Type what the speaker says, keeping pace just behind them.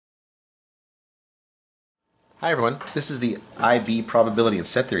Hi everyone, this is the IB probability and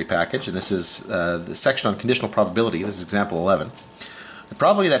set theory package, and this is the section on conditional probability. This is example 11. The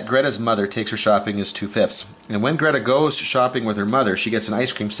probability that Greta's mother takes her shopping is 2/5. And when Greta goes shopping with her mother, she gets an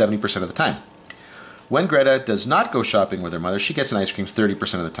ice cream 70% of the time. When Greta does not go shopping with her mother, she gets an ice cream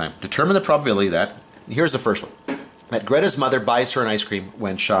 30% of the time. Determine the probability that, here's the first one, that Greta's mother buys her an ice cream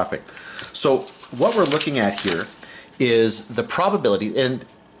when shopping. So what we're looking at here is the probability, and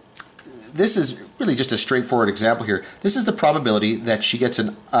this is really just a straightforward example here. This is the probability that she gets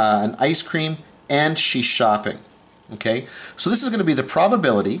an ice cream and she's shopping. Okay, so this is going to be the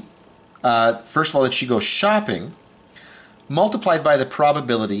probability, first of all, that she goes shopping, multiplied by the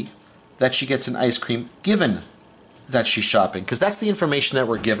probability that she gets an ice cream given that she's shopping, because that's the information that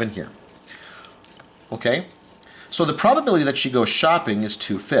we're given here. Okay, so the probability that she goes shopping is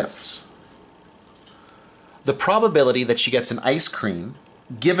 2/5. The probability that she gets an ice cream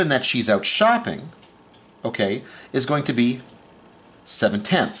given that she's out shopping, okay, is going to be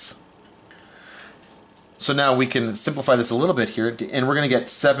 7/10. So now we can simplify this a little bit here, and we're going to get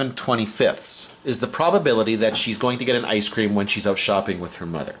 7/25 is the probability that she's going to get an ice cream when she's out shopping with her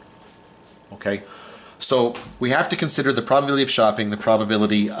mother. Okay, so we have to consider the probability of shopping, the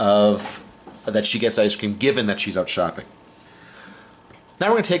probability of that she gets ice cream given that she's out shopping. Now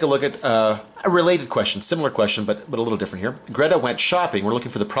we're going to take a look at a related question, similar question, but a little different here. Greta went shopping. We're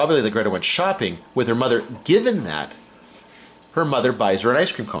looking for the probability that Greta went shopping with her mother, given that her mother buys her an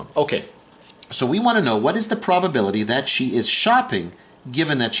ice cream cone. Okay, so we want to know what is the probability that she is shopping,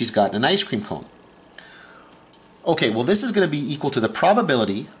 given that she's gotten an ice cream cone. Okay, well this is going to be equal to the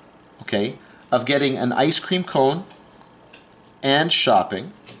probability, okay, of getting an ice cream cone and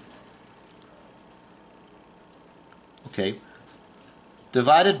shopping, okay,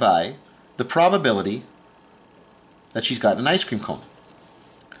 divided by the probability that she's gotten an ice cream cone.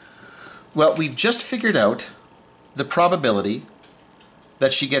 Well, we've just figured out the probability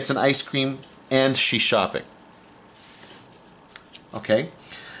that she gets an ice cream and she's shopping. Okay,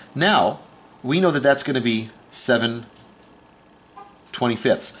 now we know that that's going to be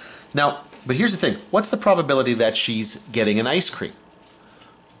 7/25. Now, but here's the thing, what's the probability that she's getting an ice cream?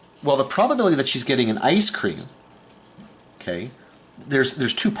 Well, the probability that she's getting an ice cream, okay,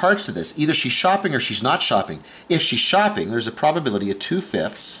 there's two parts to this. Either she's shopping or she's not shopping. If she's shopping, there's a probability of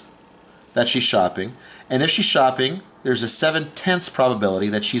 2/5 that she's shopping, and if she's shopping, there's a 7/10 probability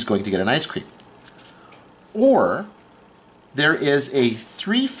that she's going to get an ice cream. Or there is a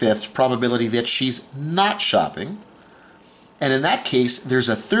 3/5 probability that she's not shopping, and in that case, there's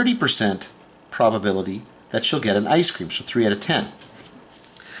a 30% probability that she'll get an ice cream, so 3 out of 10.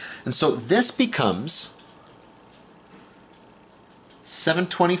 And so this becomes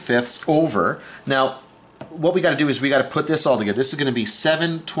 7/25 over. Now, what we got to do is we got to put this all together. This is going to be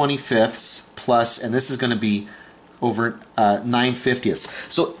 7/25 plus, and this is going to be over 9/50.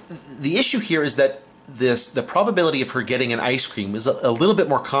 So the issue here is that the probability of her getting an ice cream is a little bit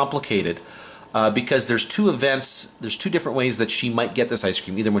more complicated because there's two events, there's two different ways that she might get this ice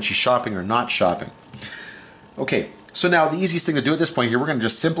cream, either when she's shopping or not shopping. Okay, so now the easiest thing to do at this point here, we're going to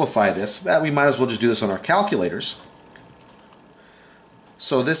just simplify this. We might as well just do this on our calculators.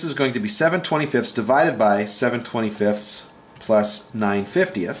 So this is going to be 7/25 divided by 7/25 plus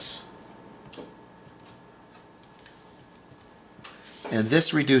 9/50. And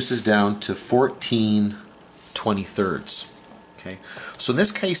this reduces down to 14/23. Okay, so in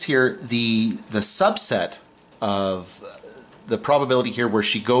this case here, the subset of the probability here where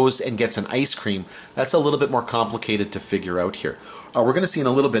she goes and gets an ice cream, that's a little bit more complicated to figure out here. We're going to see in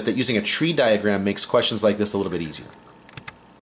a little bit that using a tree diagram makes questions like this a little bit easier.